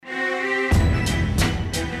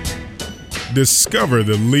Discover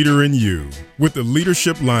the leader in you with the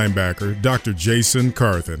leadership linebacker, Dr. Jason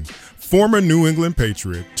Carthen. Former New England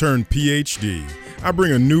Patriot turned PhD, I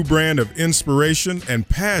bring a new brand of inspiration and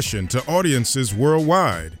passion to audiences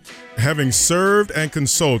worldwide. Having served and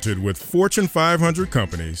consulted with Fortune 500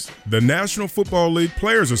 companies, the National Football League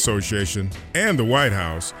Players Association, and the White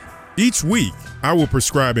House, each week I will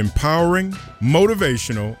prescribe empowering,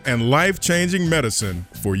 motivational, and life-changing medicine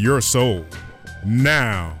for your soul.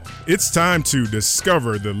 Now, it's time to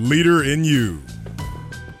discover the leader in you.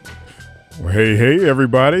 Well, hey,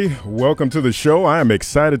 everybody. Welcome to the show. I am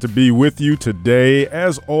excited to be with you today,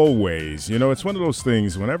 as always. You know, it's one of those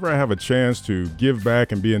things, whenever I have a chance to give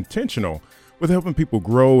back and be intentional with helping people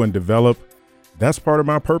grow and develop, that's part of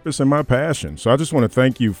my purpose and my passion. So I just want to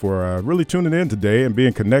thank you for really tuning in today and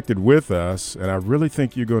being connected with us. And I really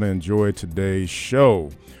think you're going to enjoy today's show.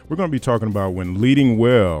 We're going to be talking about when leading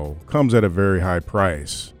well comes at a very high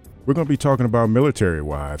price. We're going to be talking about military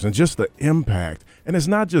wives and just the impact. And it's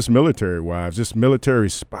not just military wives, it's military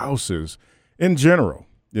spouses in general.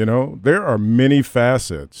 You know, there are many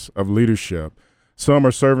facets of leadership. Some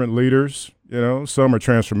are servant leaders, some are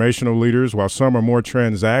transformational leaders, while some are more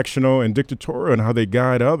transactional and dictatorial in how they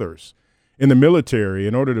guide others. In the military,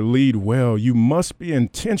 in order to lead well, you must be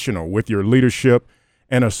intentional with your leadership,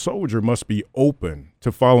 and a soldier must be open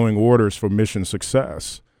to following orders for mission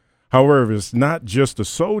success. However, it's not just the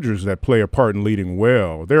soldiers that play a part in leading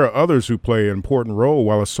well. There are others who play an important role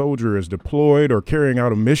while a soldier is deployed or carrying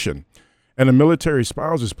out a mission. And the military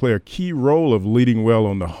spouses play a key role of leading well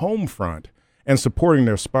on the home front and supporting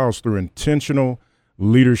their spouse through intentional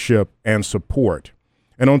leadership and support.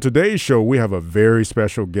 And on today's show, we have a very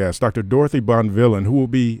special guest, Dr. Dorothy Bonvillain, who will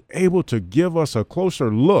be able to give us a closer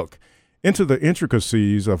look into the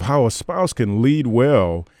intricacies of how a spouse can lead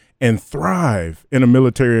well and thrive in a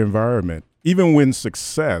military environment, even when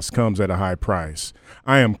success comes at a high price.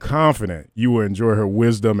 I am confident you will enjoy her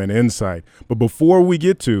wisdom and insight. But before we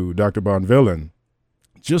get to Dr. Bonvillain,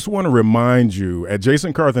 just want to remind you, at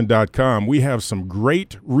jasoncarthen.com, we have some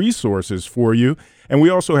great resources for you, and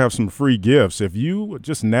we also have some free gifts. If you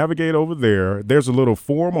just navigate over there, there's a little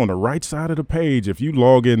form on the right side of the page. If you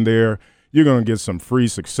log in there, you're going to get some free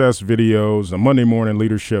success videos, a Monday Morning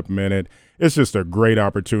Leadership Minute. It's just a great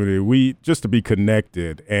opportunity just to be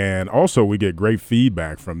connected, and also we get great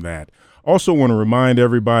feedback from that. Also want to remind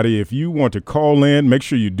everybody, if you want to call in, make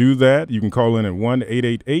sure you do that. You can call in at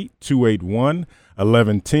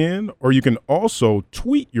 1-888-281-1110, or you can also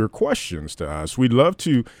tweet your questions to us. We'd love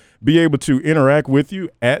to be able to interact with you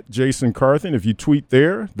at Jason Carthen. If you tweet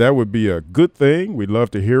there, that would be a good thing. We'd love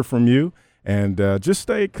to hear from you. And just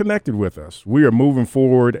stay connected with us. We are moving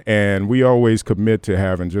forward, and we always commit to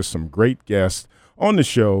having just some great guests on the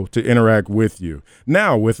show to interact with you.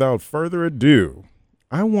 Now, without further ado,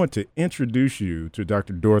 I want to introduce you to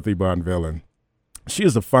Dr. Dorothy Bonvillain. She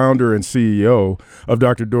is the founder and CEO of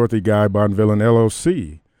Dr. Dorothy Guy Bonvillain,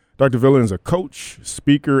 LLC. Dr. Villain is a coach,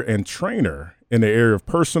 speaker, and trainer in the area of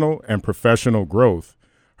personal and professional growth.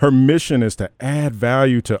 Her mission is to add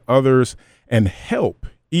value to others and help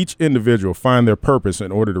each individual find their purpose in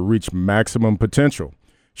order to reach maximum potential.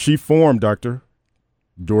 She formed Dr.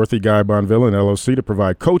 Dorothy Guy Bonvillain, LLC, to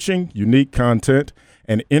provide coaching, unique content,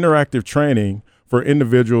 and interactive training for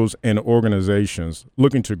individuals and organizations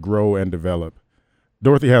looking to grow and develop.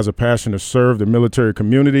 Dorothy has a passion to serve the military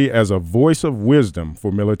community as a voice of wisdom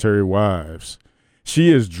for military wives. She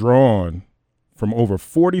is drawn from over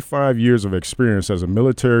 45 years of experience as a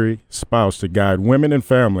military spouse to guide women and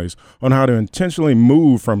families on how to intentionally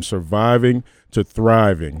move from surviving to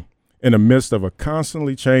thriving in the midst of a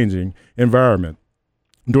constantly changing environment.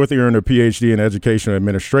 Dorothy earned her PhD in Educational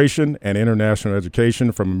Administration and International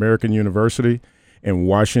Education from American University in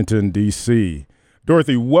Washington, D.C.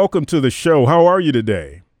 Dorothy, welcome to the show. How are you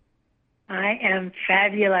today? I am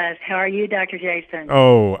fabulous. How are you, Dr. Jason?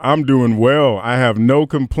 Oh, I'm doing well. I have no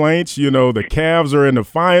complaints. You know, the Cavs are in the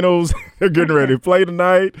finals. They're getting ready to play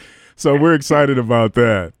tonight. So we're excited about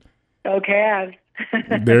that. Go Cavs.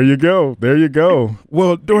 There you go. There you go.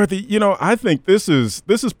 Well, Dorothy, I think this is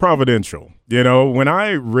providential. When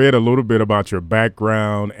I read a little bit about your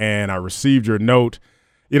background and I received your note,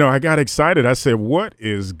 I got excited. I said, what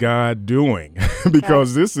is God doing?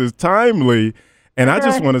 Because this is timely. And I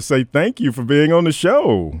just want to say thank you for being on the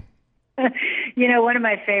show. One of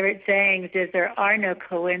my favorite sayings is there are no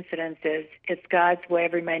coincidences. It's God's way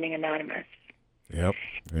of remaining anonymous. Yep.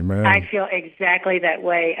 Amen. I feel exactly that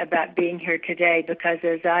way about being here today because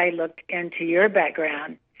as I looked into your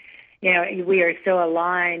background, we are so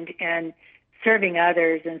aligned in serving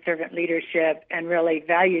others and servant leadership and really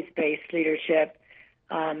values-based leadership.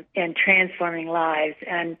 and transforming lives.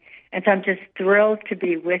 And so I'm just thrilled to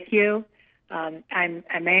be with you. I'm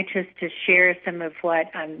anxious to share some of what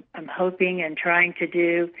I'm hoping and trying to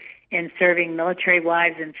do in serving military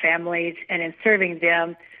wives and families, and in serving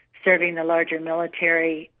them, serving the larger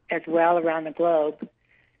military as well around the globe.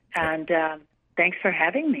 And thanks for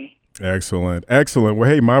having me. Excellent. Excellent. Well,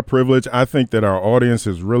 hey, my privilege. I think that our audience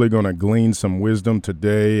is really going to glean some wisdom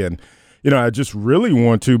today. And, I just really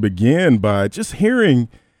want to begin by just hearing,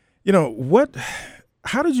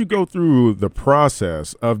 how did you go through the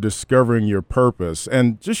process of discovering your purpose?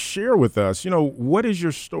 And just share with us, what is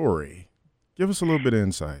your story? Give us a little bit of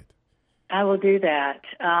insight. I will do that.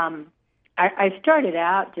 I started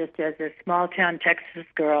out just as a small-town Texas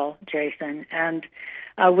girl, Jason, and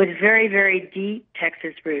with very, very deep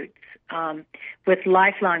Texas roots, with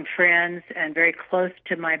lifelong friends and very close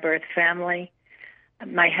to my birth family.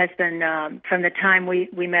 My husband, from the time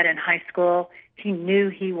we met in high school, he knew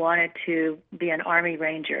he wanted to be an Army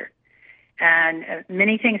Ranger. And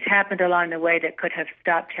many things happened along the way that could have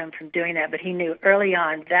stopped him from doing that, but he knew early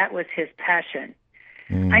on that was his passion.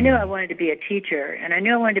 I knew I wanted to be a teacher, and I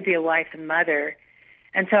knew I wanted to be a wife and mother.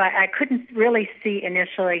 And so I couldn't really see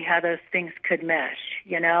initially how those things could mesh.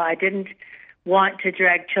 I didn't want to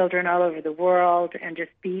drag children all over the world and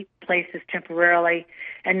just be places temporarily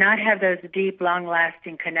and not have those deep,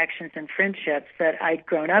 long-lasting connections and friendships that I'd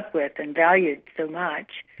grown up with and valued so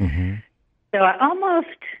much. Mm-hmm. So I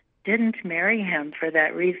almost didn't marry him for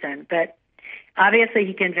that reason. But obviously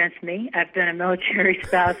he convinced me. I've been a military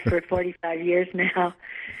spouse for 45 years now.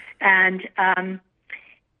 And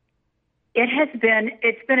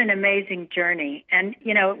it's been an amazing journey. And,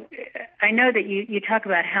 I know that you talk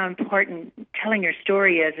about how important telling your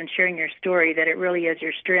story is and sharing your story, that it really is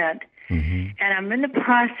your strength. Mm-hmm. And I'm in the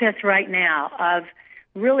process right now of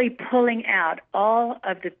really pulling out all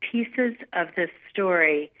of the pieces of this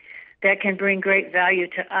story that can bring great value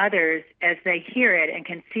to others as they hear it and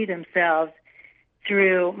can see themselves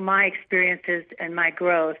through my experiences and my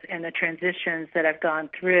growth and the transitions that I've gone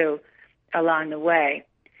through along the way.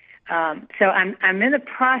 So I'm in the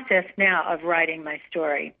process now of writing my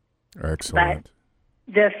story. Excellent.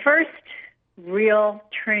 But the first real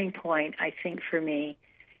turning point, I think, for me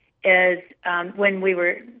is when we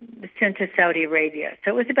were sent to Saudi Arabia.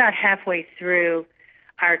 So it was about halfway through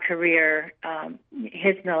our career,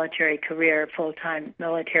 his military career, full-time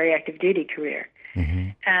military active duty career.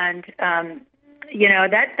 Mm-hmm. And,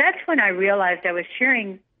 that's when I realized I was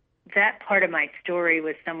sharing that part of my story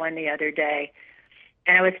with someone the other day.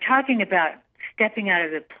 And I was talking about stepping out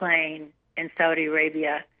of the plane in Saudi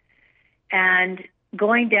Arabia and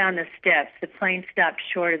going down the steps. The plane stopped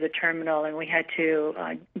short of the terminal, and we had to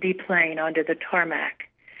deplane onto the tarmac.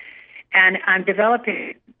 And I'm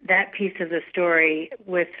developing that piece of the story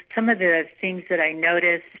with some of the things that I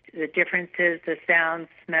noticed, the differences, the sounds,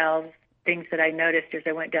 smells, things that I noticed as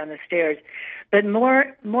I went down the stairs. But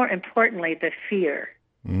more importantly, the fear,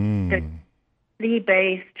 the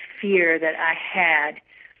based fear that I had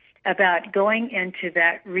about going into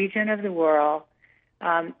that region of the world.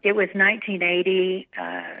 It was 1980.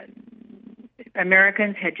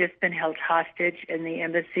 Americans had just been held hostage in the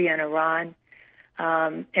embassy in Iran.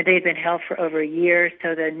 And they'd been held for over a year,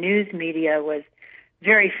 so the news media was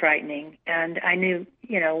very frightening. And I knew,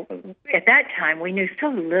 at that time, we knew so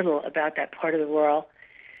little about that part of the world.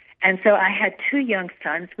 And so I had 2 young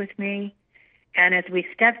sons with me, and as we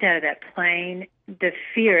stepped out of that plane, the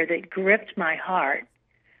fear that gripped my heart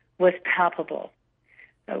was palpable.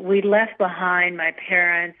 We left behind my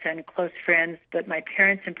parents and close friends, but my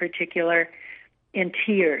parents in particular, in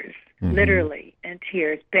tears, literally in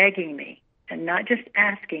tears, begging me. And not just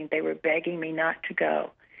asking, they were begging me not to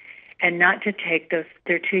go and not to take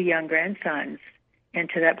their 2 young grandsons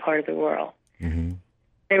into that part of the world. Mm-hmm.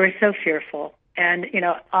 They were so fearful. And,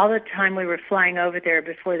 all the time we were flying over there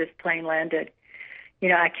before this plane landed,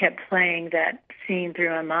 I kept playing that scene through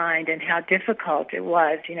my mind and how difficult it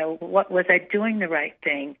was. What was I doing the right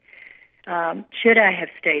thing? Should I have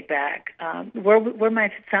stayed back? Were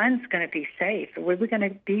my sons going to be safe? Were we going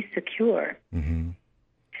to be secure? Mm-hmm.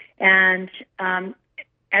 And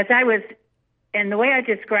as I was, and the way I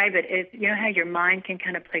describe it is, how your mind can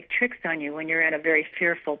kind of play tricks on you when you're in a very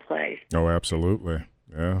fearful place. Oh, absolutely.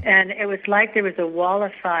 Yeah. And it was like there was a wall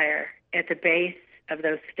of fire at the base of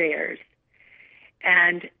those stairs.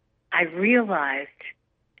 And I realized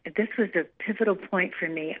this was a pivotal point for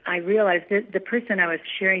me. I realized that the person I was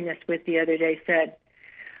sharing this with the other day said,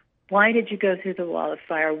 "Why did you go through the wall of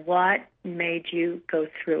fire? What made you go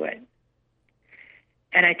through it?"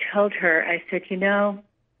 And I told her, I said,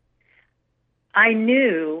 I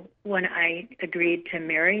knew when I agreed to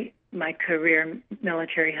marry my career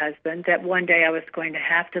military husband, that one day I was going to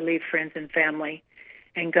have to leave friends and family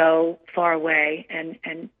and go far away and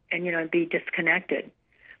be disconnected.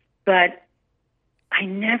 But I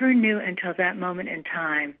never knew until that moment in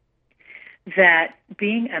time that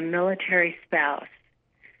being a military spouse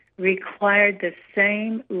required the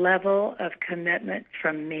same level of commitment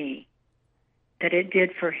from me that it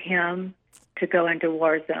did for him to go into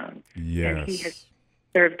war zones. Yes. And he has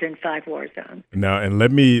served in 5 war zones. Now, and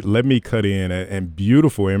let me cut in, and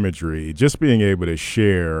beautiful imagery, just being able to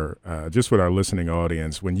share, just with our listening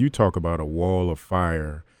audience, when you talk about a wall of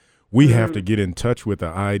fire, we have to get in touch with the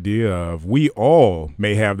idea of we all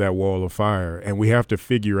may have that wall of fire, and we have to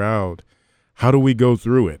figure out, how do we go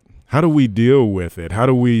through it? How do we deal with it? How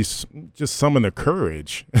do we just summon the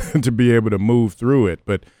courage to be able to move through it?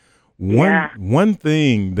 But one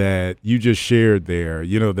thing that you just shared there,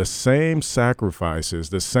 the same sacrifices,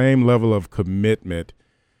 the same level of commitment,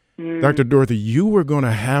 Dr. Dorothy, you were going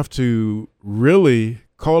to have to really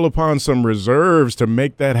call upon some reserves to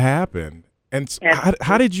make that happen. And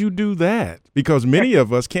how did you do that? Because many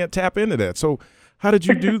of us can't tap into that. So how did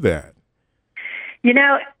you do that?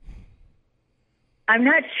 I'm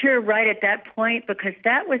not sure right at that point, because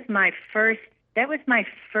that was my first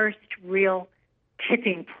real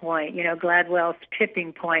tipping point, Gladwell's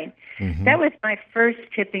tipping point. Mm-hmm. That was my first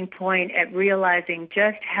tipping point at realizing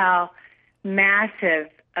just how massive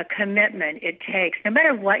a commitment it takes, no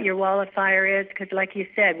matter what your wall of fire is, because like you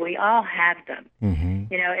said, we all have them.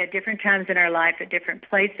 Mm-hmm. At different times in our life, at different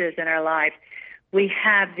places in our life, we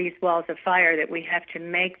have these walls of fire that we have to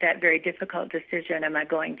make that very difficult decision, am I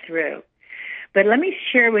going through? But let me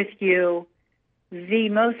share with you the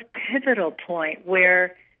most pivotal point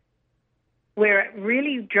where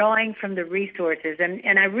really drawing from the resources,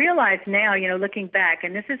 and I realize now, looking back,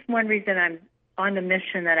 and this is one reason I'm on the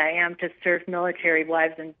mission that I am, to serve military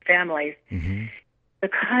wives and families, mm-hmm.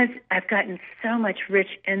 because I've gotten so much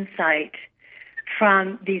rich insight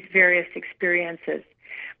from these various experiences.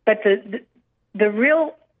 But the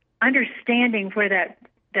real understanding where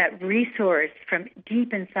that resource from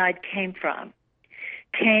deep inside came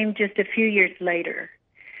came just a few years later,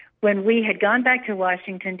 when we had gone back to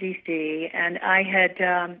Washington, D.C., and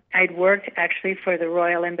I'd worked actually for the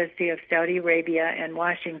Royal Embassy of Saudi Arabia in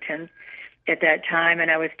Washington at that time,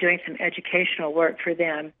 and I was doing some educational work for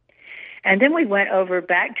them. And then we went over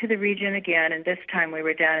back to the region again, and this time we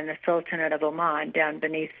were down in the Sultanate of Oman, down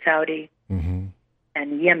beneath Saudi mm-hmm.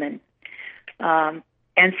 and Yemen.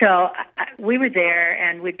 And so we were there,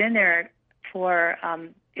 and we'd been there for,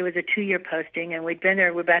 it was a 2-year posting, and we'd been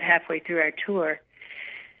there, we're about halfway through our tour.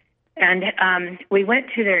 And we went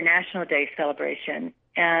to their National Day celebration,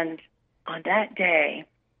 and on that day,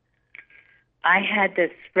 I had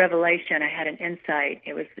this revelation. I had an insight.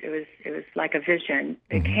 It was like a vision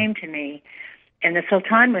that mm-hmm. came to me, and the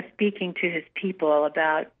Sultan was speaking to his people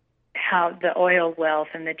about how the oil wealth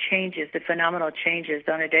and the changes, the phenomenal changes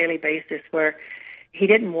on a daily basis, where he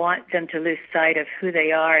didn't want them to lose sight of who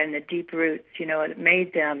they are and the deep roots, that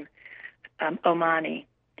made them Omani.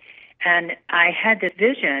 And I had this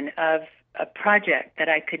vision of a project that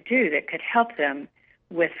I could do that could help them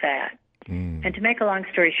with that. Mm. And to make a long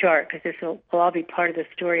story short, because this will all be part of the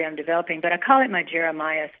story I'm developing, but I call it my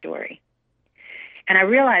Jeremiah story. And I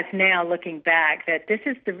realize now, looking back, that this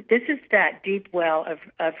is that deep well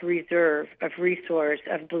of reserve, of resource,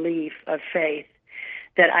 of belief, of faith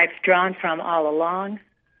that I've drawn from all along,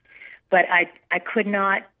 but I could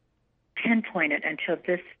not pinpoint it until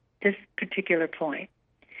this particular point.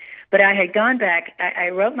 But I had gone back. I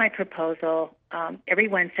wrote my proposal.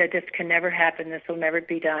 Everyone said this can never happen. This will never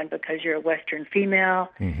be done because you're a Western female.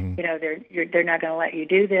 Mm-hmm. They're not going to let you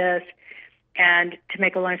do this. And to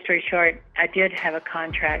make a long story short, I did have a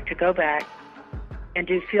contract to go back and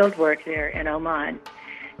do field work there in Oman.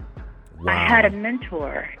 Wow. I had a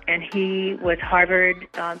mentor, and he was Harvard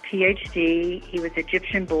PhD. He was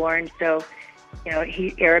Egyptian-born, so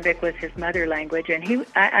Arabic was his mother language, and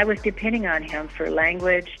I was depending on him for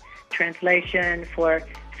language translation, for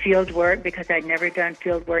field work, because I'd never done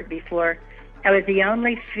field work before. I was the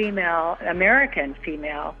only American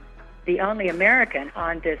female, the only American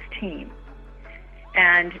on this team.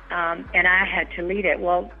 And I had to lead it.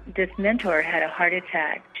 Well, this mentor had a heart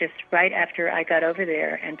attack just right after I got over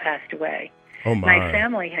there and passed away. Oh my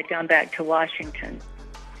family had gone back to Washington.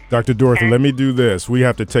 Dr. Dorothy, let me do this. We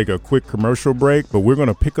have to take a quick commercial break, but we're going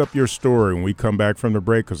to pick up your story when we come back from the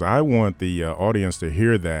break, because I want the audience to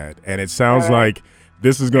hear that. And it sounds like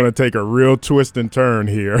this is going to take a real twist and turn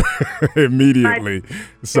here immediately.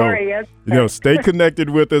 So, stay connected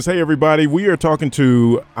with us. Hey, everybody, we are talking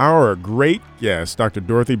to our great guest, Dr.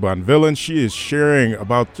 Dorothy Bonvillain. She is sharing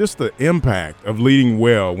about just the impact of leading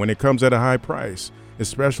well when it comes at a high price,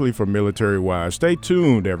 especially for military wives. Stay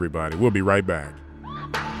tuned, everybody. We'll be right back.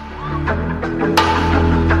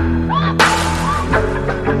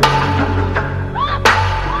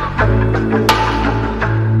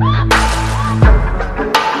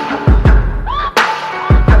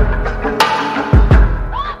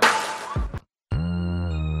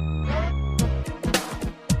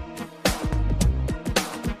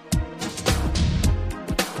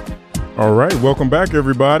 All right, welcome back,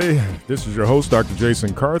 everybody. This is your host, Dr.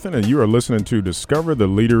 Jason Carthen, and you are listening to Discover the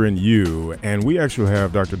Leader in You. And we actually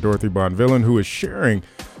have Dr. Dorothy Bonvillain, who is sharing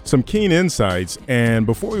some keen insights. And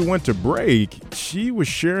before we went to break, she was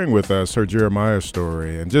sharing with us her Jeremiah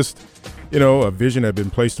story and just, a vision had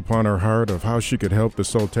been placed upon her heart of how she could help the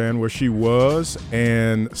Sultan where she was.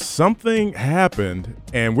 And something happened,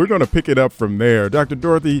 and we're going to pick it up from there. Dr.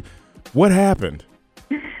 Dorothy, what happened?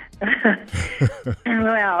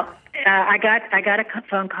 Well, I got a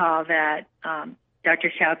phone call that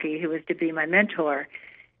Dr. Shauki, who was to be my mentor,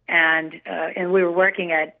 and we were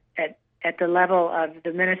working at the level of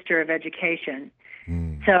the Minister of Education.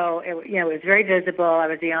 So it was very visible. I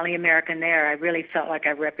was the only American there. I really felt like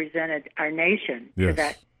I represented our nation to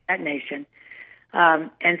that nation.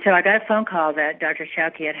 And so I got a phone call that Dr.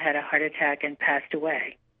 Shauki had a heart attack and passed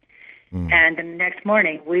away. And the next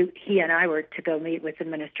morning, he and I were to go meet with the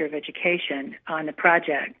Minister of Education on the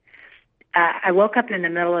project. I woke up in the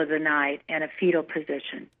middle of the night in a fetal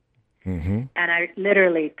position, and I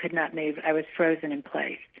literally could not move. I was frozen in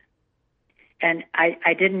place. And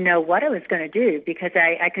I didn't know what I was going to do because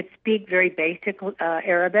I could speak very basic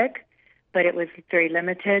Arabic, but it was very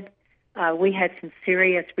limited. We had some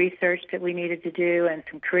serious research that we needed to do and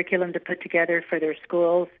some curriculum to put together for their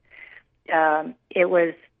schools. It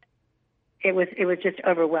was just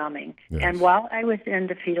overwhelming. Yes. And while I was in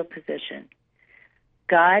the fetal position,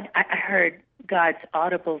 I heard God's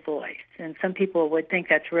audible voice. And some people would think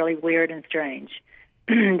that's really weird and strange.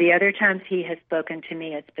 The other times he has spoken to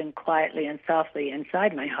me, it's been quietly and softly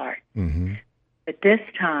inside my heart. But this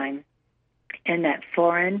time, in that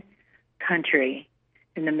foreign country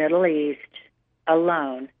in the Middle East,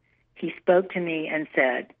 alone, he spoke to me and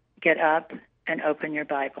said, "Get up and open your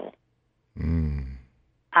Bible."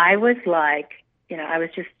 I was like, I was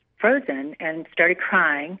just frozen and started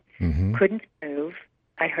crying, couldn't move.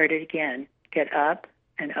 I heard it again, "Get up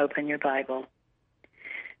and open your Bible."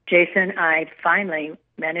 Jason, I finally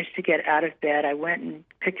managed to get out of bed. I went and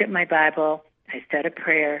picked up my Bible. I said a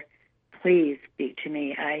prayer. "Please speak to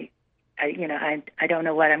me. I don't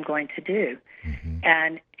know what I'm going to do."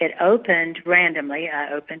 And it opened randomly.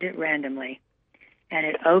 I opened it randomly. And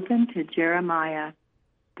it opened to Jeremiah,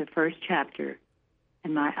 the first chapter.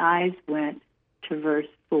 And my eyes went to verse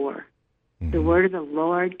 4. The word of the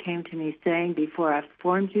Lord came to me saying, "Before I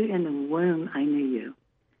formed you in the womb, I knew you.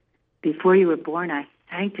 Before you were born, I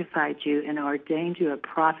sanctified you and ordained you a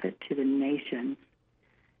prophet to the nations."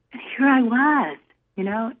 And here I was, in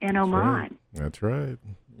Oman. That's right.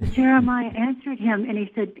 Jeremiah answered him, and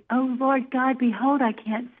he said, "Oh, Lord God, behold, I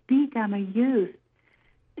can't speak. I'm a youth."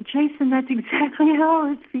 Jason, that's exactly how I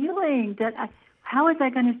was feeling, how was I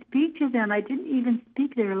going to speak to them? I didn't even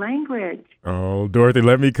speak their language. Oh, Dorothy,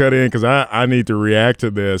 let me cut in because I need to react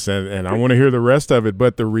to this, and I want to hear the rest of it.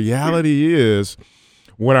 But the reality is,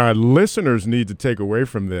 what our listeners need to take away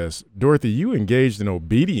from this, Dorothy, you engaged in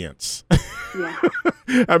obedience. Yeah.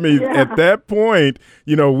 I mean, at that point,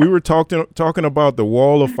 we were talking about the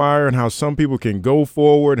wall of fire and how some people can go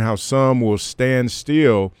forward and how some will stand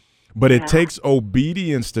still. But it takes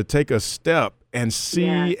obedience to take a step and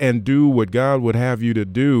see and do what God would have you to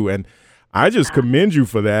do. And I just commend you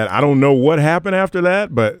for that. I don't know what happened after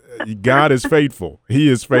that, but God is faithful. He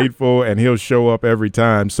is faithful, and he'll show up every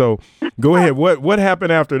time. So go ahead. What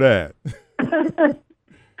happened after that?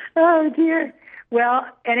 Oh, dear. Well,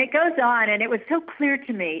 and it goes on, and it was so clear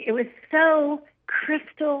to me. It was so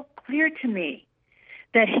crystal clear to me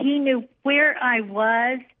that he knew where I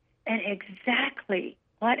was and exactly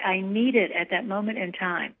what I needed at that moment in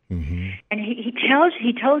time. And he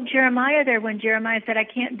told Jeremiah there when Jeremiah said, "I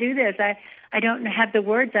can't do this. I don't have the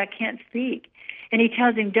words. I can't speak." And he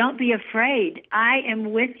tells him, "Don't be afraid. I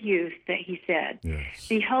am with you," he said. Yes.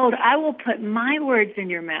 "Behold, I will put my words in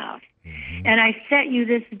your mouth. And I set you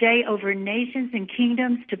this day over nations and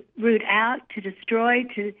kingdoms to root out, to destroy,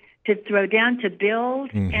 to throw down, to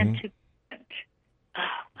build, and to..."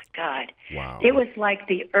 Oh, my God. Wow. It was like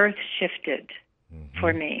the earth shifted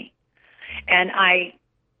for me. And I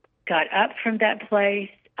got up from that place.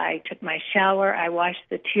 I took my shower. I washed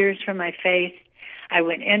the tears from my face. I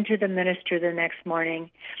went into the minister the next morning.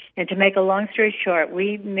 And to make a long story short,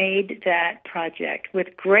 we made that project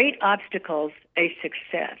with great obstacles a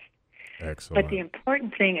success. Excellent. But the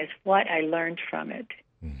important thing is what I learned from it.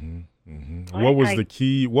 Mm-hmm. Mm-hmm. What was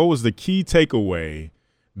the key takeaway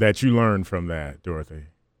that you learned from that, Dorothy?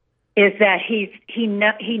 Is that he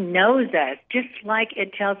knows us, just like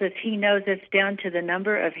it tells us he knows us down to the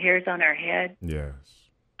number of hairs on our head. Yes.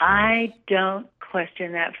 I don't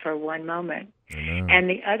question that for one moment. And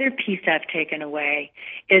the other piece I've taken away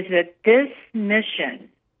is that this mission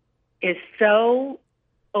is so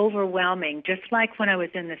overwhelming, just like when I was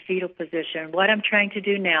in the fetal position. What I'm trying to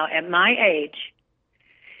do now at my age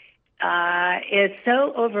is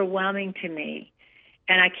so overwhelming to me.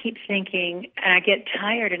 And I keep thinking, and I get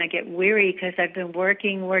tired and I get weary because I've been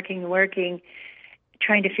working,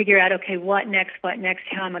 trying to figure out, okay, what next,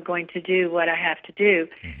 how am I going to do what I have to do?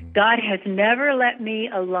 Mm-hmm. God has never let me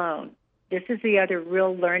alone. This is the other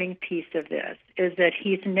real learning piece of this, is that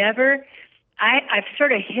he's never, I've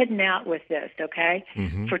sort of hidden out with this, okay,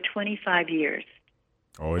 for 25 years.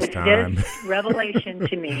 Oh, it's with time. This revelation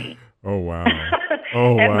to me. Oh, wow.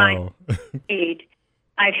 Oh, at wow. my age,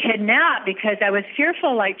 I've hidden out because I was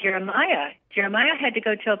fearful like Jeremiah. Jeremiah had to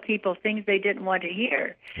go tell people things they didn't want to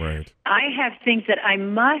hear. Right. I have things that I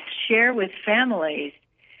must share with families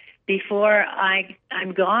before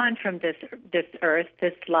I'm gone from this earth,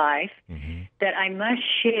 this life, that I must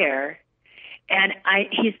share. And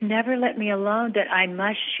he's never let me alone that I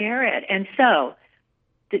must share it. And so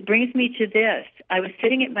it brings me to this. I was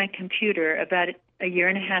sitting at my computer about a year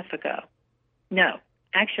and a half ago. No,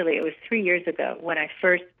 actually, it was 3 years ago when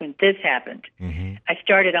this happened. I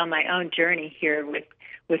started on my own journey here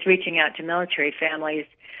with reaching out to military families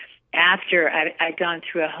after I'd gone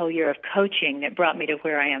through a whole year of coaching that brought me to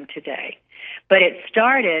where I am today. But it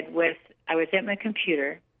started with, I was at my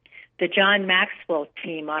computer. The John Maxwell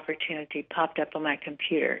team opportunity popped up on my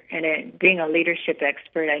computer. And being a leadership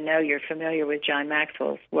expert, I know you're familiar with John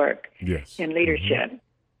Maxwell's work in leadership.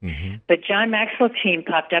 But John Maxwell team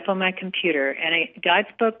popped up on my computer, and God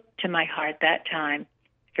spoke to my heart that time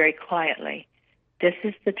very quietly. This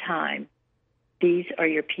is the time. These are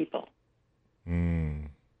your people. And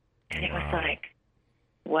it was like,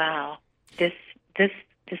 wow, this is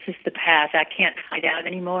the path. I can't hide out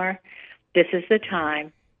anymore. This is the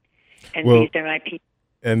time, and these are my people.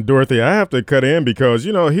 And Dorothy, I have to cut in because,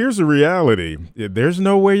 here's the reality. There's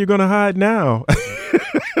no way you're going to hide now.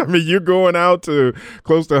 I mean, you're going out to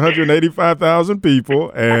close to 185,000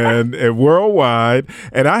 people and worldwide.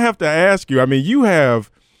 And I have to ask you, I mean, you have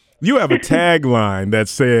a tagline that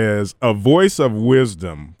says a voice of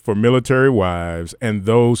wisdom for military wives and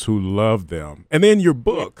those who love them. And then your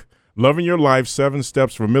book, Loving Your Life, 7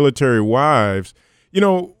 Steps for Military Wives.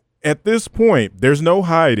 At this point, there's no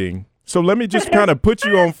hiding. So let me just kind of put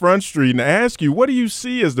you on Front Street and ask you, what do you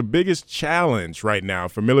see as the biggest challenge right now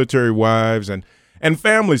for military wives and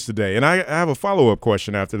families today? And I have a follow-up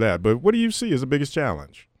question after that. But what do you see as the biggest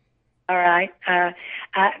challenge? All right.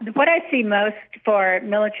 What I see most for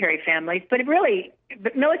military families, but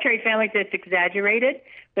military families, it's exaggerated,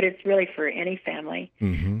 but it's really for any family.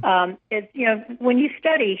 Is, when you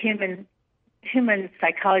study human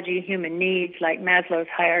psychology, human needs, like Maslow's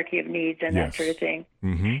hierarchy of needs and that sort of thing,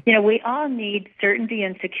 we all need certainty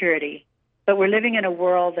and security, but we're living in a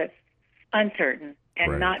world that's uncertain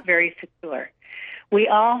and not very secure. We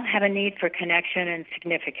all have a need for connection and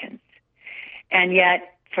significance, and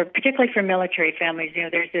yet, particularly for military families,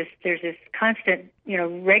 there's this constant,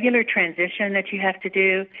 regular transition that you have to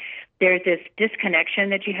do. There's this disconnection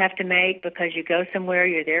that you have to make because you go somewhere,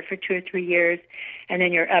 you're there for 2 or 3 years, and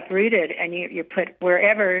then you're uprooted and you're put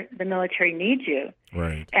wherever the military needs you.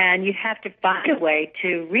 Right. And you have to find a way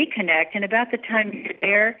to reconnect. And about the time you're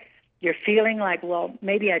there, you're feeling like, well,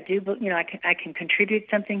 maybe I do, I can contribute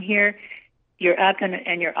something here. You're up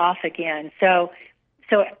and you're off again. So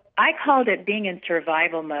I called it being in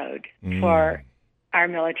survival mode for our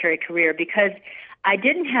military career because I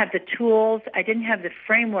didn't have the tools, I didn't have the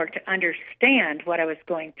framework to understand what I was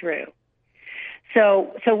going through.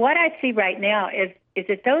 So what I see right now is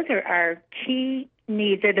that those are our key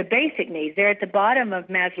needs. They're the basic needs. They're at the bottom of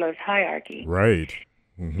Maslow's hierarchy. Right.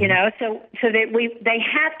 So that they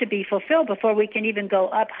have to be fulfilled before we can even go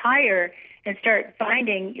up higher and start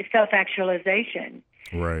finding self-actualization.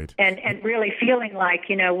 Right. And really feeling like,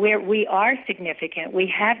 we are significant. We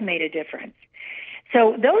have made a difference.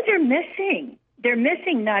 So those are missing. They're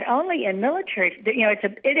missing not only in military,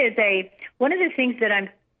 one of the things that I'm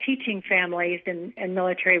teaching families and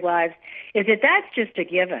military wives is that that's just a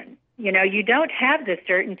given. You don't have the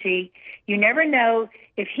certainty. You never know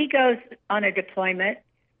if he goes on a deployment.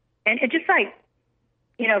 And it just like,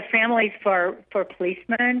 families for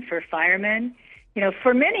policemen, for firemen,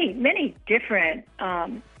 for many different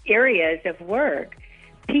areas of work,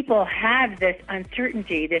 people have this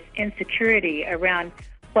uncertainty, this insecurity around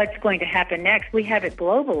what's going to happen next. We have it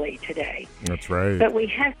globally today. That's right. But we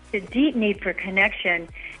have the deep need for connection.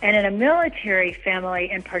 And in a military family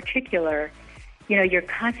in particular, you're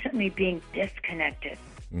constantly being disconnected.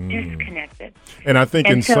 And I think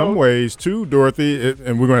in some ways, too, Dorothy,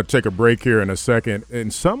 and we're going to take a break here in a second, in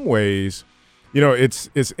some ways,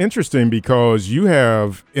 it's interesting because you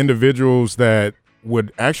have individuals that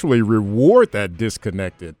would actually reward that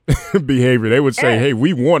disconnected behavior. They would say, hey,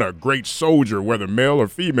 we want a great soldier, whether male or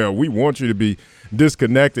female. We want you to be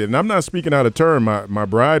disconnected. And I'm not speaking out of turn. My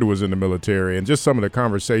bride was in the military, and just some of the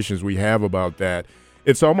conversations we have about that,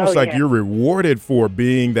 it's almost like you're rewarded for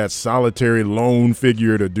being that solitary lone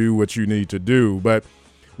figure to do what you need to do. But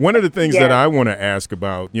one of the things that I want to ask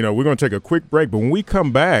about, we're going to take a quick break, but when we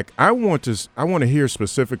come back, I want to hear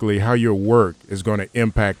specifically how your work is going to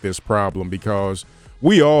impact this problem, because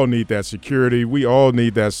we all need that security. We all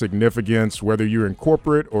need that significance, whether you're in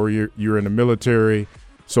corporate or you're in the military.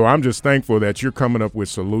 So I'm just thankful that you're coming up with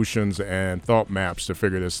solutions and thought maps to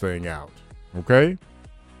figure this thing out. Okay?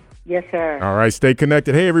 Yes, sir. All right, stay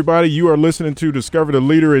connected. Hey, everybody, you are listening to Discover the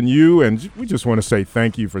Leader in You, and we just want to say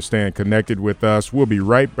thank you for staying connected with us. We'll be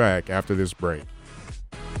right back after this break.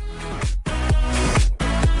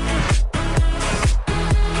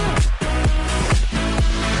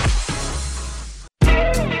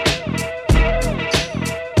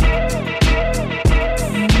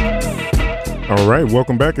 All right,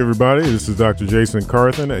 welcome back, everybody. This is Dr. Jason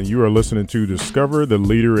Carthen, and you are listening to Discover the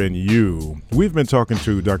Leader in You. We've been talking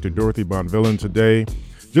to Dr. Dorothy Bonvillain today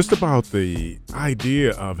just about the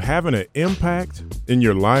idea of having an impact in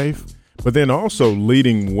your life, but then also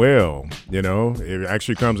leading well. It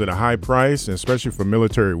actually comes at a high price, especially for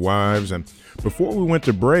military wives. And before we went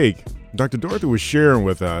to break, Dr. Dorothy was sharing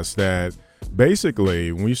with us that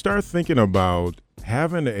basically when you start thinking about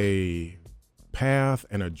having a path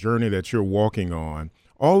and a journey that you're walking on,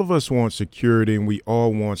 all of us want security and we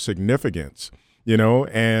all want significance,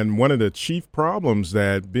 and one of the chief problems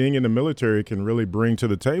that being in the military can really bring to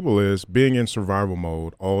the table is being in survival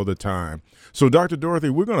mode all the time. So Dr. Dorothy,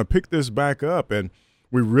 we're going to pick this back up, and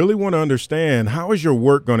we really want to understand, how is your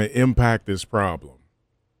work going to impact this problem?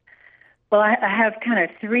 Well, I have kind of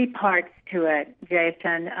three parts to it,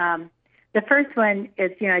 Jason. The first one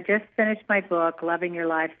is, I just finished my book, Loving Your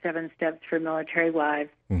Life, 7 Steps for Military Wives.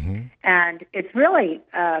 Mm-hmm. And it's really,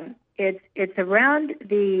 it's around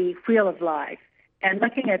the wheel of life and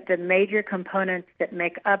looking at the major components that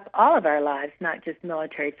make up all of our lives, not just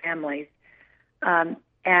military families, and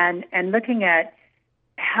looking at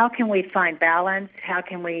how can we find balance, how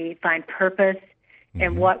can we find purpose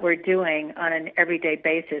in what we're doing on an everyday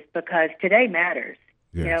basis, because today matters.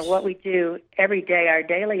 Yes. What we do every day, our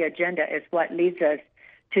daily agenda is what leads us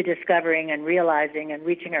to discovering and realizing and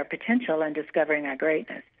reaching our potential and discovering our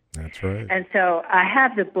greatness. That's right. And so I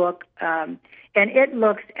have the book, and it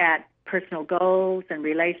looks at personal goals and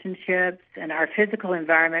relationships and our physical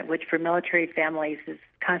environment, which for military families is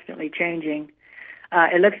constantly changing.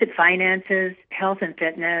 It looks at finances, health and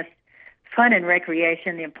fitness, fun and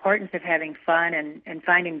recreation, the importance of having fun and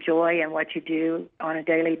finding joy in what you do on a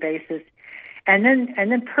daily basis. And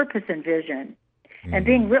then purpose and vision, and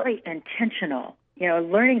being really intentional,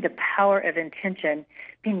 learning the power of intention,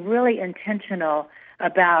 being really intentional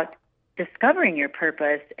about discovering your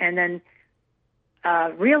purpose, and then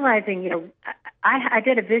realizing, I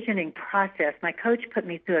did a visioning process. My coach put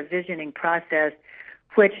me through a visioning process,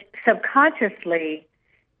 which subconsciously,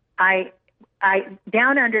 I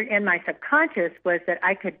down under in my subconscious was that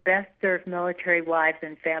I could best serve military wives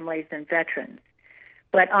and families and veterans.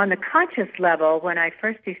 But on the conscious level, when I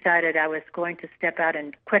first decided I was going to step out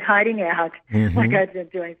and quit hiding out, like I've been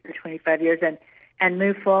doing for 25 years, and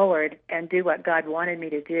move forward and do what God wanted me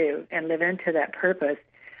to do and live into that purpose,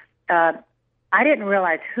 I didn't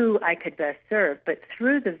realize who I could best serve. But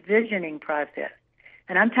through the visioning process,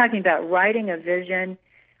 and I'm talking about writing a vision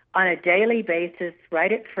on a daily basis,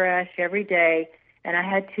 write it fresh every day, and I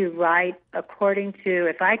had to write according to,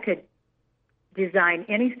 if I could design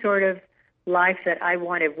any sort of life that I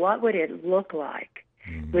wanted, what would it look like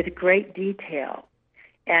with great detail?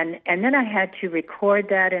 And then I had to record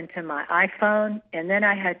that into my iPhone, and then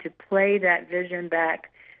I had to play that vision back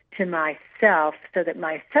to myself so that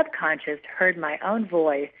my subconscious heard my own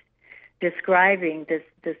voice describing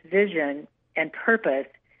this vision and purpose,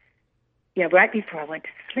 right before I went to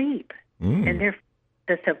sleep. And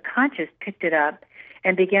the subconscious picked it up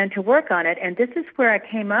and began to work on it. And this is where I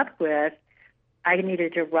came up with I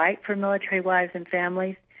needed to write for military wives and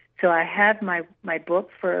families. So I have my book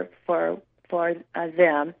for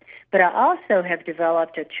them, but I also have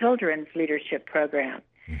developed a children's leadership program.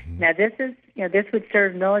 Mm-hmm. Now this would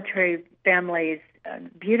serve military families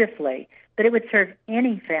beautifully, but it would serve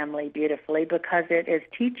any family beautifully because it is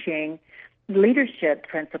teaching leadership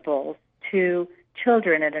principles to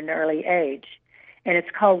children at an early age. And it's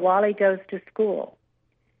called Wally Goes to School.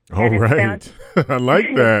 All right. I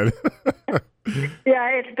like that. Yeah,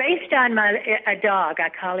 it's based on a dog. I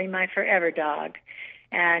call him my forever dog.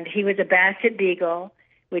 And he was a Basset Beagle.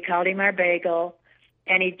 We called him our Bagel.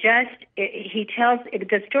 And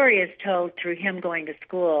the story is told through him going to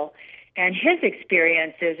school and his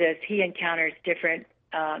experiences as he encounters different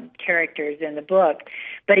characters in the book.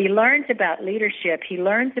 But he learns about leadership. He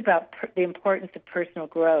learns about the importance of personal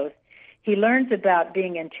growth. He learns about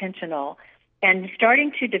being intentional and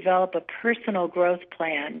starting to develop a personal growth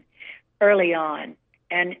plan early on.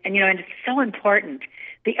 And it's so important.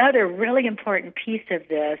 The other really important piece of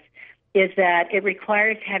this is that it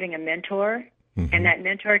requires having a mentor, mm-hmm. and that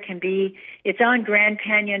mentor it's on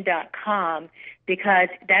grandpanyon.com because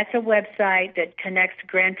that's a website that connects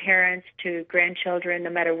grandparents to grandchildren,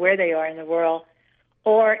 no matter where they are in the world,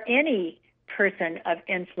 or any person of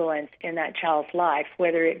influence in that child's life,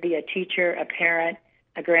 whether it be a teacher, a parent,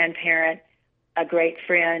 a grandparent, a great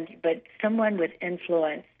friend, but someone with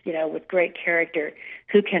influence, with great character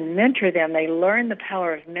who can mentor them. They learn the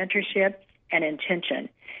power of mentorship and intention,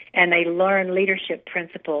 and they learn leadership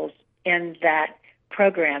principles in that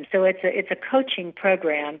program. So it's a coaching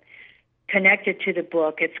program connected to the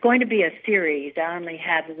book. It's going to be a series. I only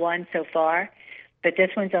have one so far, but this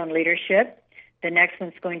one's on leadership. The next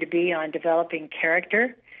one's going to be on developing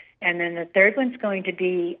character. And then the third one's going to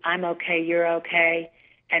be I'm okay, you're okay,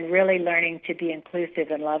 and really learning to be inclusive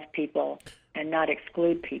and love people and not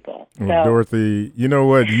exclude people. Well, Dorothy, you know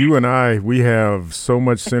what? You and we have so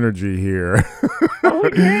much synergy here. Oh,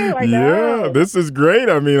 yeah, I know. Yeah, this is great.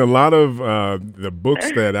 I mean, a lot of the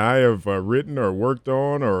books that I have written or worked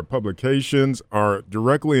on or publications are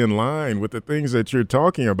directly in line with the things that you're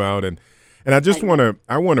talking about. And I just want to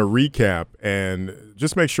recap and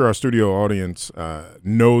just make sure our studio audience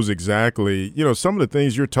knows exactly, some of the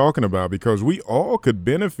things you're talking about, because we all could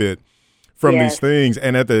benefit from these things.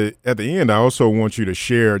 And at the end, I also want you to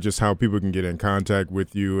share just how people can get in contact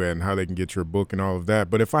with you and how they can get your book and all of that.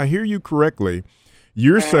 But if I hear you correctly,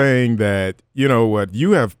 you're saying that,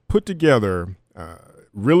 you have put together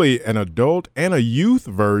really an adult and a youth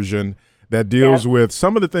version that deals with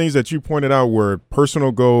some of the things that you pointed out were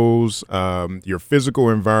personal goals, your physical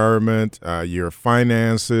environment, your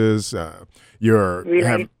finances,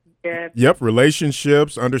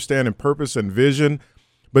 relationships, understanding purpose and vision.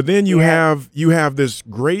 But then you have this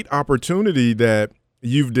great opportunity that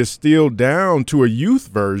you've distilled down to a youth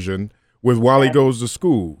version with Wally Goes to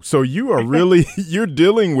School. So you are really you're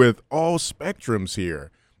dealing with all spectrums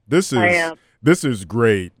here. This is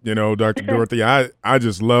great, Dr. Dorothy. I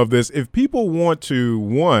just love this. If people want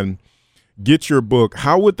to, get your book,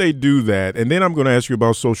 how would they do that? And then I'm going to ask you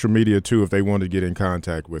about social media, too, if they want to get in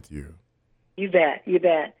contact with you. You bet.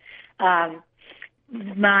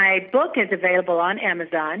 My book is available on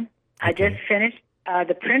Amazon. Okay. I just finished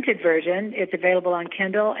the printed version. It's available on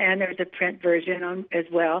Kindle, and there's a print version as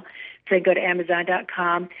well. So you go to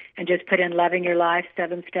Amazon.com and just put in Loving Your Life,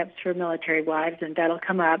 7 Steps for Military Wives, and that'll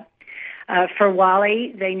come up. For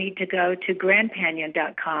Wally, they need to go to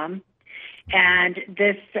grandpanyon.com. And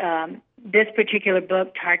this particular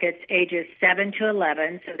book targets ages 7 to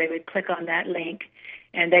 11, so they would click on that link,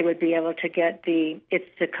 and they would be able to get it's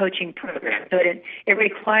the coaching program. So it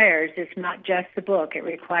requires, it's not just the book, it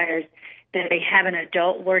requires that they have an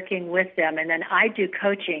adult working with them. And then I do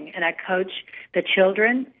coaching, and I coach the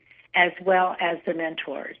children as well as the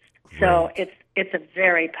mentors. Great. So it's a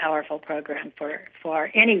very powerful program for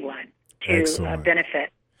anyone to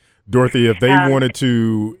benefit. Dorothy, if they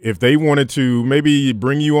wanted to maybe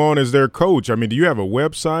bring you on as their coach, I mean, do you have a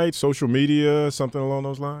website, social media, something along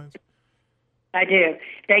those lines? I do.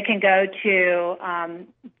 They can go to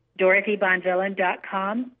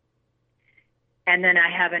DorothyBonVillain.com, and then I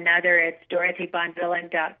have another. It's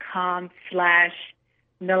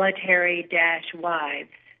DorothyBonVillain.com/military-wives.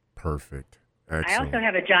 Perfect. Excellent. I also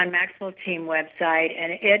have a John Maxwell Team website,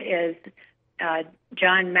 and it is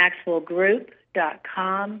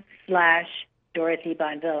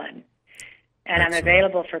JohnMaxwellGroup.com/DorothyBonVillain. And I'm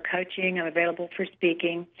available for coaching. I'm available for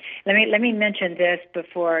speaking. Let me mention this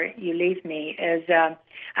before you leave me.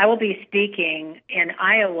 I will be speaking in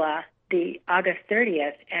Iowa the August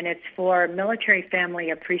 30th, and it's for Military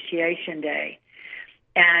Family Appreciation Day.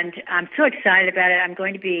 And I'm so excited about it. I'm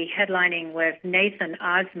going to be headlining with Nathan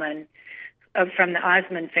Osman from the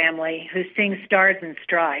Osman family, who sings Stars and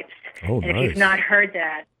Stripes. Oh, and nice. if you've not heard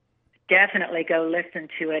that, definitely go listen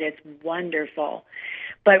to it. It's wonderful.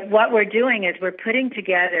 But what we're doing is we're putting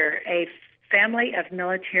together a family of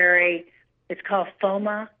military, it's called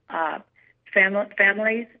FOMA,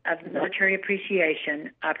 Families of Military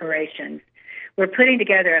Appreciation Operations. We're putting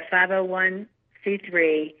together a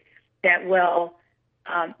 501c3 that will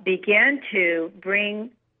begin to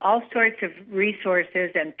bring all sorts of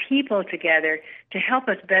resources and people together to help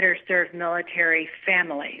us better serve military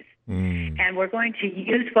families. And we're going to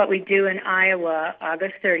use what we do in Iowa,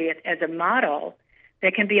 August 30th, as a model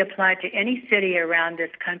that can be applied to any city around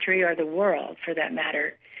this country or the world, for that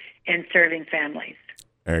matter, in serving families.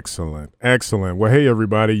 Excellent. Excellent. Well, hey,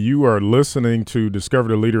 everybody, you are listening to Discover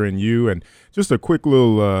the Leader in You. And just a quick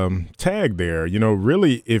little tag there. You know,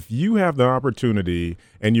 really, if you have the opportunity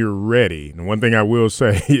and you're ready, and one thing I will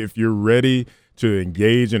say, if you're ready to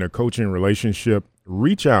engage in a coaching relationship,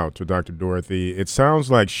 reach out to Dr. Dorothy. It sounds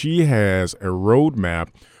like she has a roadmap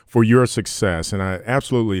for your success. And I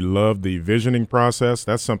absolutely love the visioning process.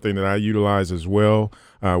 That's something that I utilize as well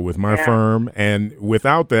with my firm. And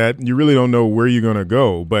without that, you really don't know where you're going to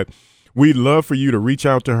go. But we'd love for you to reach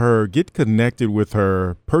out to her, get connected with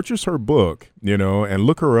her, purchase her book, you know, and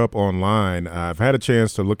look her up online. I've had a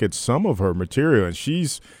chance to look at some of her material, and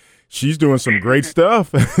she's doing some great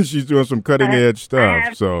stuff. She's doing some cutting edge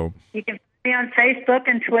stuff. So you can find me on Facebook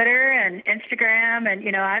and Twitter and Instagram,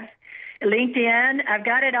 and I've LinkedIn. I've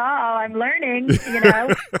got it all. I'm learning.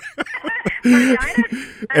 I'm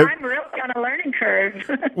really on a learning curve.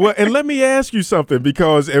 Well, and let me ask you something,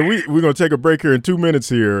 because we're going to take a break here in 2 minutes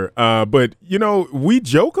here. But we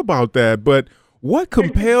joke about that, but what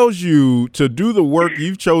compels you to do the work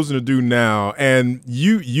you've chosen to do now? And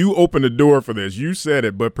you opened the door for this. You said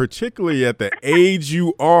it, but particularly at the age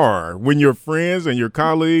you are, when your friends and your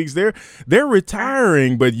colleagues, they're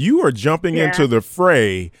retiring, but you are jumping into the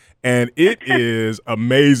fray. And it is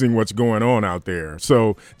amazing what's going on out there.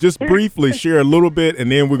 So just briefly share a little bit,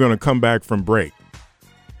 and then we're going to come back from break.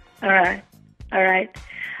 All right.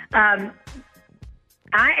 I'm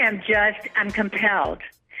compelled.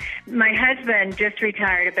 My husband just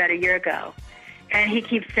retired about a year ago, and he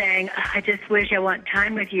keeps saying, I just wish I want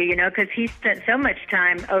time with you, because he spent so much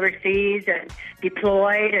time overseas and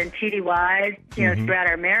deployed and TDYs, throughout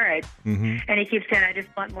our marriage. And he keeps saying, I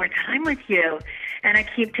just want more time with you. And I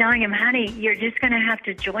keep telling him, honey, you're just going to have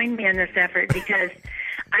to join me in this effort, because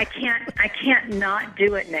I can't not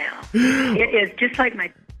do it now. It is just like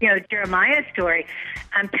my, Jeremiah story.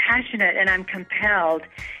 I'm passionate and I'm compelled.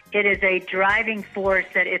 It is a driving force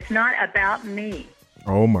that it's not about me.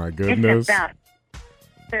 Oh my goodness. It's about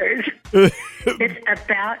others. It's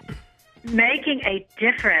about making a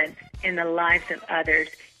difference in the lives of others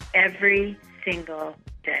every single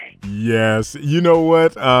day. Yes. You know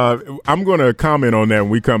what? I'm going to comment on that when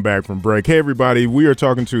we come back from break. Hey, everybody. We are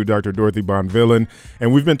talking to Dr. Dorothy Bonvillain,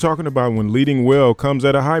 and we've been talking about when leading well comes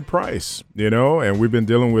at a high price, and we've been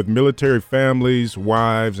dealing with military families,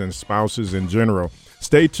 wives, and spouses in general.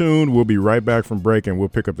 Stay tuned. We'll be right back from break, and we'll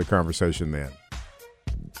pick up the conversation then.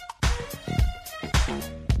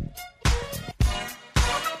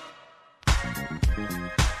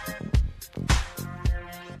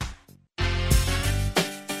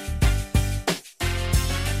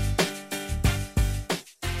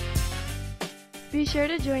 Be sure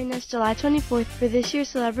to join us July 24th for this year's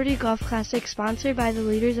Celebrity Golf Classic, sponsored by the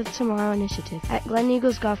Leaders of Tomorrow Initiative at Glen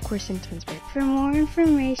Eagles Golf Course in Twinsburg. For more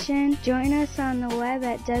information, join us on the web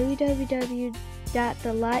at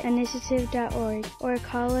www.thelightinitiative.org or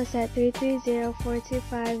call us at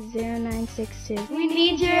 330-425-0962. We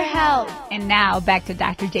need your help. And now back to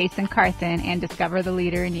Dr. Jason Carthen and Discover the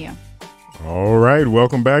Leader in You. All right.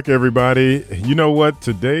 Welcome back, everybody. You know what?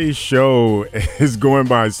 Today's show is going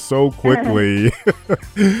by so quickly.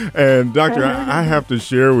 And Doctor, I have to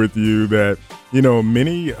share with you that,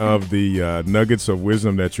 many of the nuggets of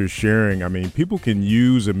wisdom that you're sharing, people can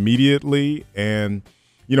use immediately. And,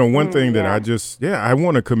 one thing that I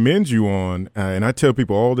want to commend you on, and I tell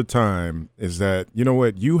people all the time, is that,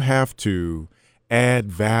 you have to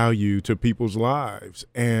add value to people's lives.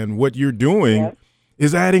 And what you're doing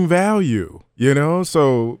is adding value,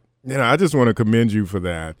 So, I just want to commend you for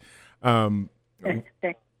that.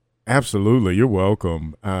 Absolutely. You're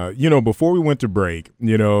welcome. Before we went to break,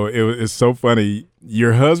 it's so funny.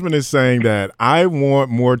 Your husband is saying that I want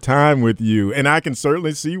more time with you. And I can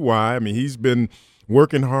certainly see why. He's been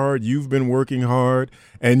working hard. You've been working hard.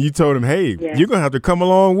 And you told him, hey, Yeah. you're going to have to come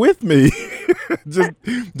along with me.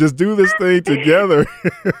 just do this thing together.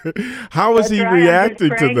 How is That's he right, reacting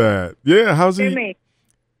to praying. that? Yeah, how's Hear he? me.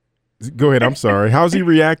 Go ahead. I'm sorry. How's he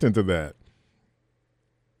reacting to that?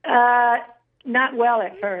 Not well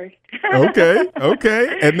at first. Okay.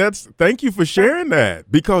 And thank you for sharing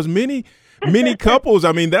that, because many couples,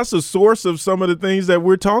 I mean, that's a source of some of the things that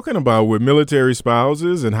we're talking about with military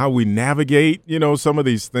spouses and how we navigate, some of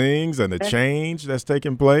these things and the change that's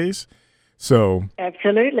taking place. So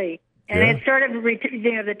Absolutely. And Yeah. it's sort of,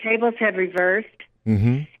 the tables have reversed.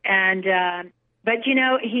 mhm. And, but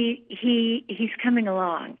he's coming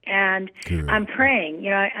along, and Good. I'm praying,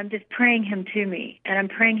 I'm just praying him to me, and I'm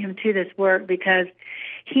praying him to this work, because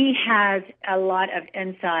he has a lot of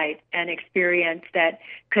insight and experience that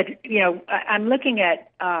could, I'm looking at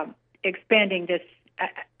expanding this.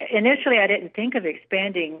 Initially, I didn't think of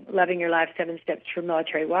expanding Loving Your Life 7 Steps for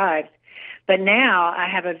Military Wives, but now I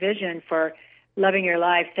have a vision for Loving Your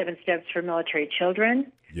Life 7 Steps for Military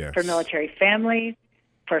Children, Yes. for military families,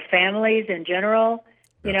 for families in general.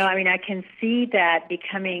 I can see that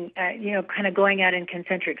becoming, kind of going out in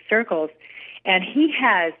concentric circles. And he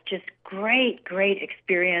has just great, great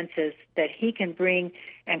experiences that he can bring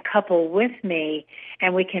and couple with me,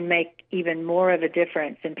 and we can make even more of a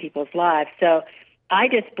difference in people's lives. So I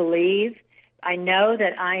just believe, I know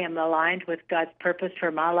that I am aligned with God's purpose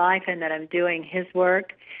for my life and that I'm doing his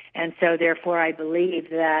work. And so therefore I believe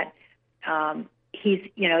that he's,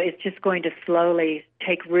 it's just going to slowly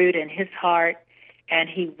take root in his heart, and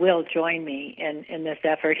he will join me in this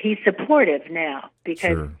effort. He's supportive now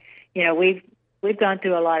because, Sure. we've gone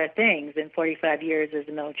through a lot of things in 45 years as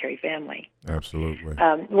a military family. Absolutely.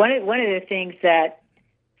 One of the things that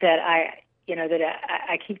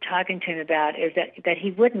I keep talking to him about is that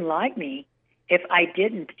he wouldn't like me if I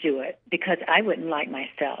didn't do it, because I wouldn't like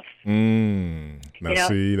myself. Now,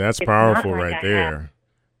 see, that's it's powerful not like right I there.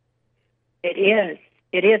 It is.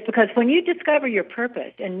 It is, because when you discover your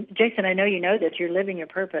purpose, and Jason, I know you know that you're living your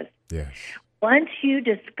purpose. Yes. Once you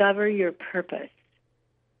discover your purpose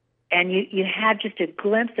and you have just a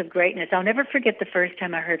glimpse of greatness, I'll never forget the first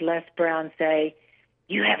time I heard Les Brown say,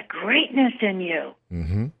 "You have greatness in you."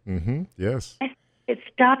 Yes. It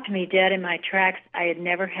stopped me dead in my tracks. I had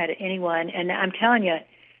never had anyone, and I'm telling you,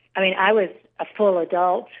 I was a full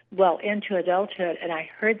adult, into adulthood, and I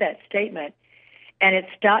heard that statement. And it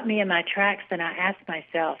stopped me in my tracks, and I asked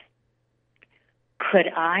myself, could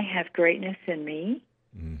I have greatness in me?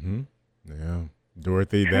 Yeah.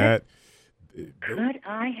 Dorothy, Could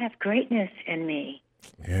I have greatness in me?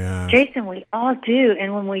 Yeah. Jason, we all do.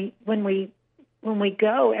 And when we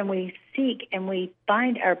go and we seek and we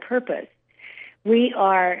find our purpose,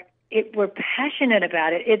 we're passionate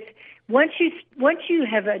about it. It's once you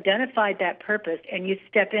have identified that purpose and you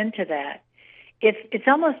step into that, it's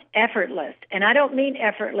almost effortless. And I don't mean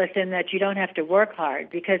effortless in that you don't have to work hard,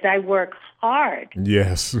 because I work hard.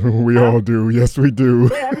 Yes, we all do. Yes, we do.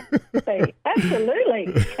 Absolutely.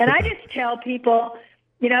 And I just tell people,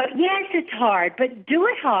 yes, it's hard, but do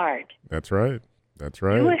it hard. That's right. Do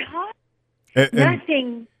it hard. And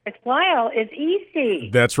Nothing worthwhile is easy.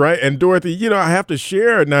 That's right. And Dorothy, I have to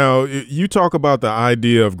share now, you talk about the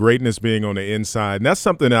idea of greatness being on the inside, and that's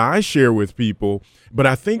something that I share with people, but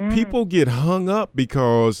I think people get hung up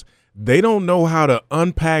because they don't know how to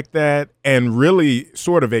unpack that and really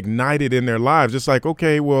sort of ignite it in their lives. It's like,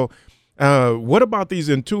 okay, well, what about these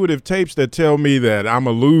intuitive tapes that tell me that I'm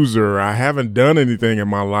a loser, I haven't done anything in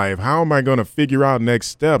my life? How am I going to figure out next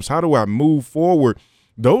steps? How do I move forward?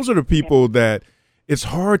 Those are the people that it's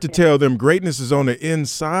hard to tell them greatness is on the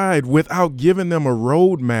inside without giving them a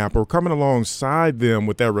roadmap or coming alongside them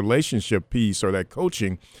with that relationship piece or that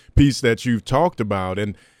coaching piece that you've talked about.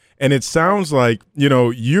 And it sounds like,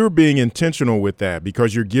 you're being intentional with that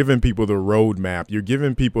because you're giving people the roadmap. You're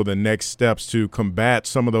giving people the next steps to combat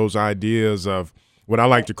some of those ideas of what I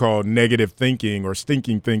like to call negative thinking or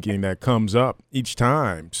stinking thinking that comes up each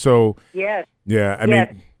time. So, yes. Yeah, I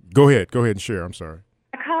mean, go ahead and share. I'm sorry.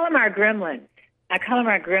 I call them our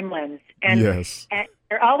gremlins. And, yes. and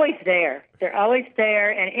they're always there. They're always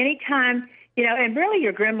there. And anytime, and really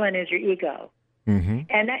your gremlin is your ego.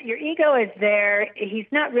 And that your ego is there. He's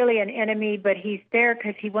not really an enemy, but he's there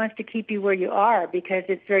because he wants to keep you where you are, because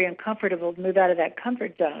it's very uncomfortable to move out of that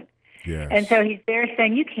comfort zone. Yes. And so he's there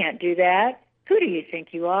saying, you can't do that. Who do you think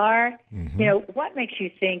you are? What makes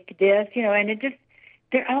you think this? And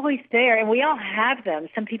they're always there. And we all have them.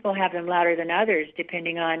 Some people have them louder than others,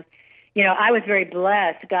 depending on, I was very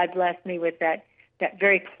blessed. God blessed me with that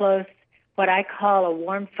very close, what I call a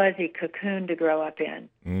warm, fuzzy cocoon to grow up in.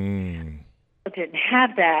 didn't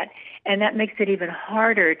have that, and that makes it even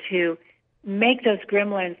harder to make those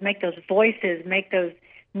gremlins, make those voices, make those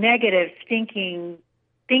negative, stinking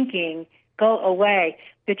thinking go away.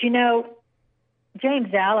 But, you know,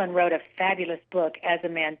 James Allen wrote a fabulous book, As a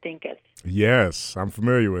Man Thinketh. Yes, I'm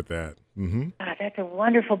familiar with that. Mm-hmm. That's a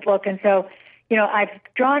wonderful book. And so, you know, I've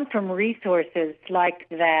drawn from resources like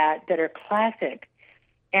that are classic.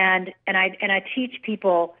 And I teach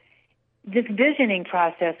people this visioning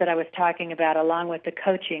process that I was talking about, along with the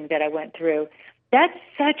coaching that I went through. That's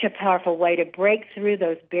such a powerful way to break through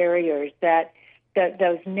those barriers,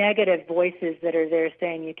 those negative voices that are there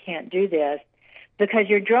saying you can't do this, because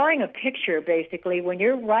you're drawing a picture, basically, when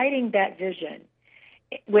you're writing that vision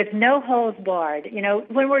with no holes barred. You know,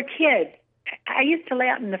 when we're kids, I used to lay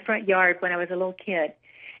out in the front yard when I was a little kid,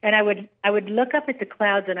 and I would look up at the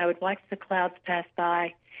clouds, and I would watch the clouds pass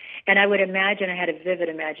by, and I would imagine, I had a vivid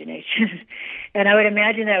imagination, and I would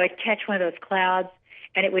imagine that I would catch one of those clouds,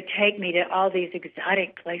 and it would take me to all these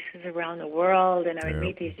exotic places around the world, and I would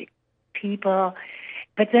meet these people.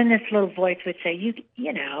 But then this little voice would say,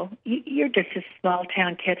 you're just a small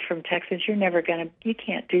town kid from Texas. You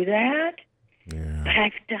can't do that. Yeah. But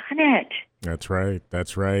I've done it. That's right.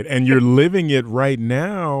 That's right. And you're living it right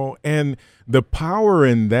now. And the power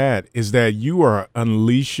in that is that you are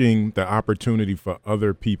unleashing the opportunity for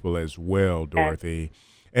other people as well, Dorothy.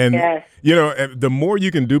 And, the more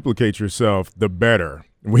you can duplicate yourself, the better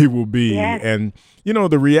we will be. Yes. And,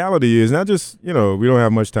 the reality is not just, we don't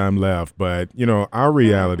have much time left, but, our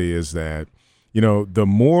reality is that, the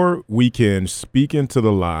more we can speak into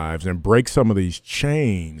the lives and break some of these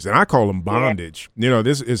chains, and I call them bondage,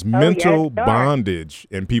 this is mental bondage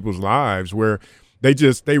in people's lives where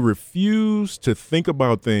they refuse to think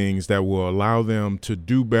about things that will allow them to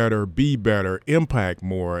do better, be better, impact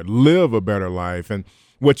more, live a better life. And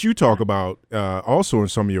what you talk about also in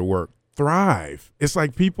some of your work, thrive. It's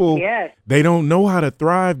like people, they don't know how to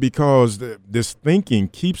thrive because this thinking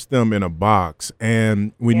keeps them in a box.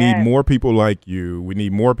 And we need more people like you. We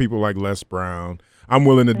need more people like Les Brown. I'm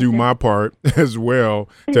willing to do my part as well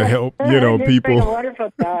to help, people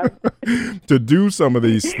to do some of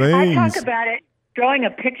these things. I talk about it, drawing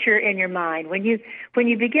a picture in your mind. When you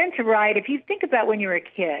begin to write, if you think about when you were a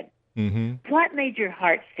kid, what made your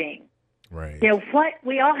heart sing? Right.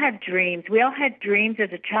 We all have dreams. We all had dreams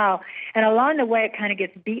as a child, and along the way, it kind of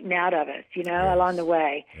gets beaten out of us, along the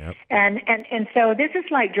way. Yep. And so this is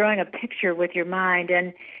like drawing a picture with your mind,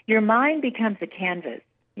 and your mind becomes a canvas.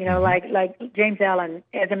 Like James Allen,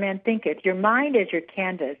 As a Man Thinketh, your mind is your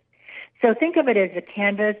canvas. So think of it as a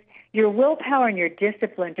canvas. Your willpower and your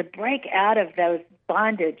discipline to break out of those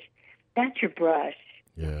bondage, that's your brush.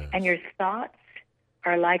 Yes. And your thoughts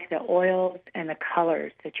are like the oils and the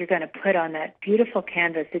colors that you're going to put on that beautiful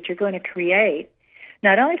canvas that you're going to create,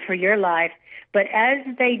 not only for your life, but as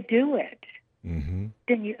they do it,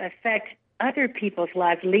 then you affect other people's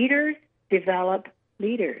lives. Leaders develop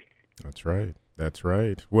leaders. That's right. That's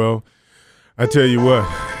right. Well, I tell you what,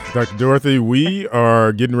 Dr. Dorothy, we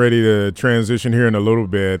are getting ready to transition here in a little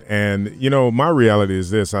bit. And, my reality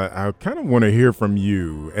is this. I kind of want to hear from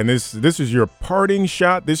you. And this is your parting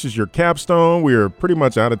shot. This is your capstone. We are pretty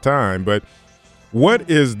much out of time. But what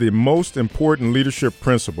is the most important leadership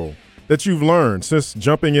principle that you've learned since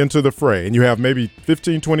jumping into the fray? And you have maybe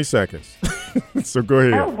 15, 20 seconds. So go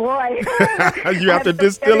ahead. Oh, boy. You have to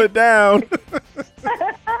distill it down.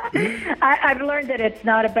 I've learned that it's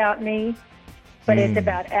not about me, but it's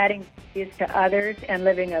about adding values to others and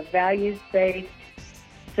living a values-based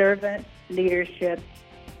servant leadership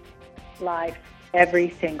life every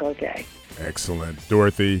single day. Excellent.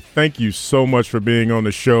 Dorothy, thank you so much for being on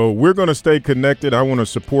the show. We're going to stay connected. I want to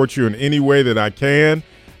support you in any way that I can.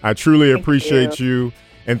 I truly appreciate you.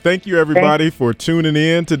 And thank you, everybody, for tuning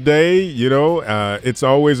in today. It's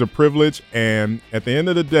always a privilege. And at the end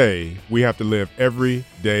of the day, we have to live every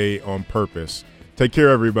day on purpose. Take care,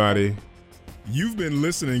 everybody. You've been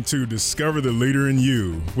listening to Discover the Leader in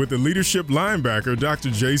You with the leadership linebacker,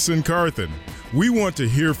 Dr. Jason Carthen. We want to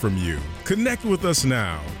hear from you. Connect with us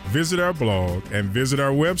now. Visit our blog and visit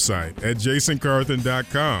our website at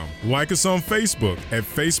jasoncarthen.com. Like us on Facebook at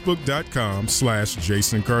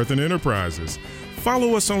facebook.com/Jason Carthen Enterprises.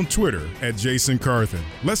 Follow us on Twitter at Jason Carthen.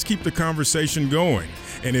 Let's keep the conversation going.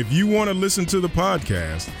 And if you want to listen to the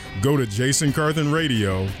podcast, go to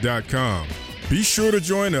jasoncarthenradio.com. Be sure to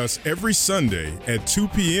join us every Sunday at 2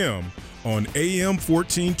 p.m. on AM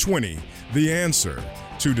 1420, The Answer,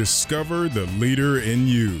 to discover the leader in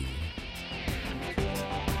you.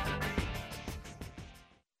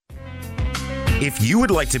 If you would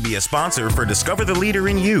like to be a sponsor for Discover the Leader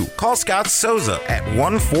in You, call Scott Souza at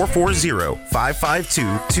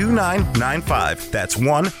 1-440-552-2995. That's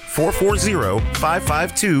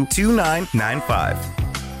 1-440-552-2995.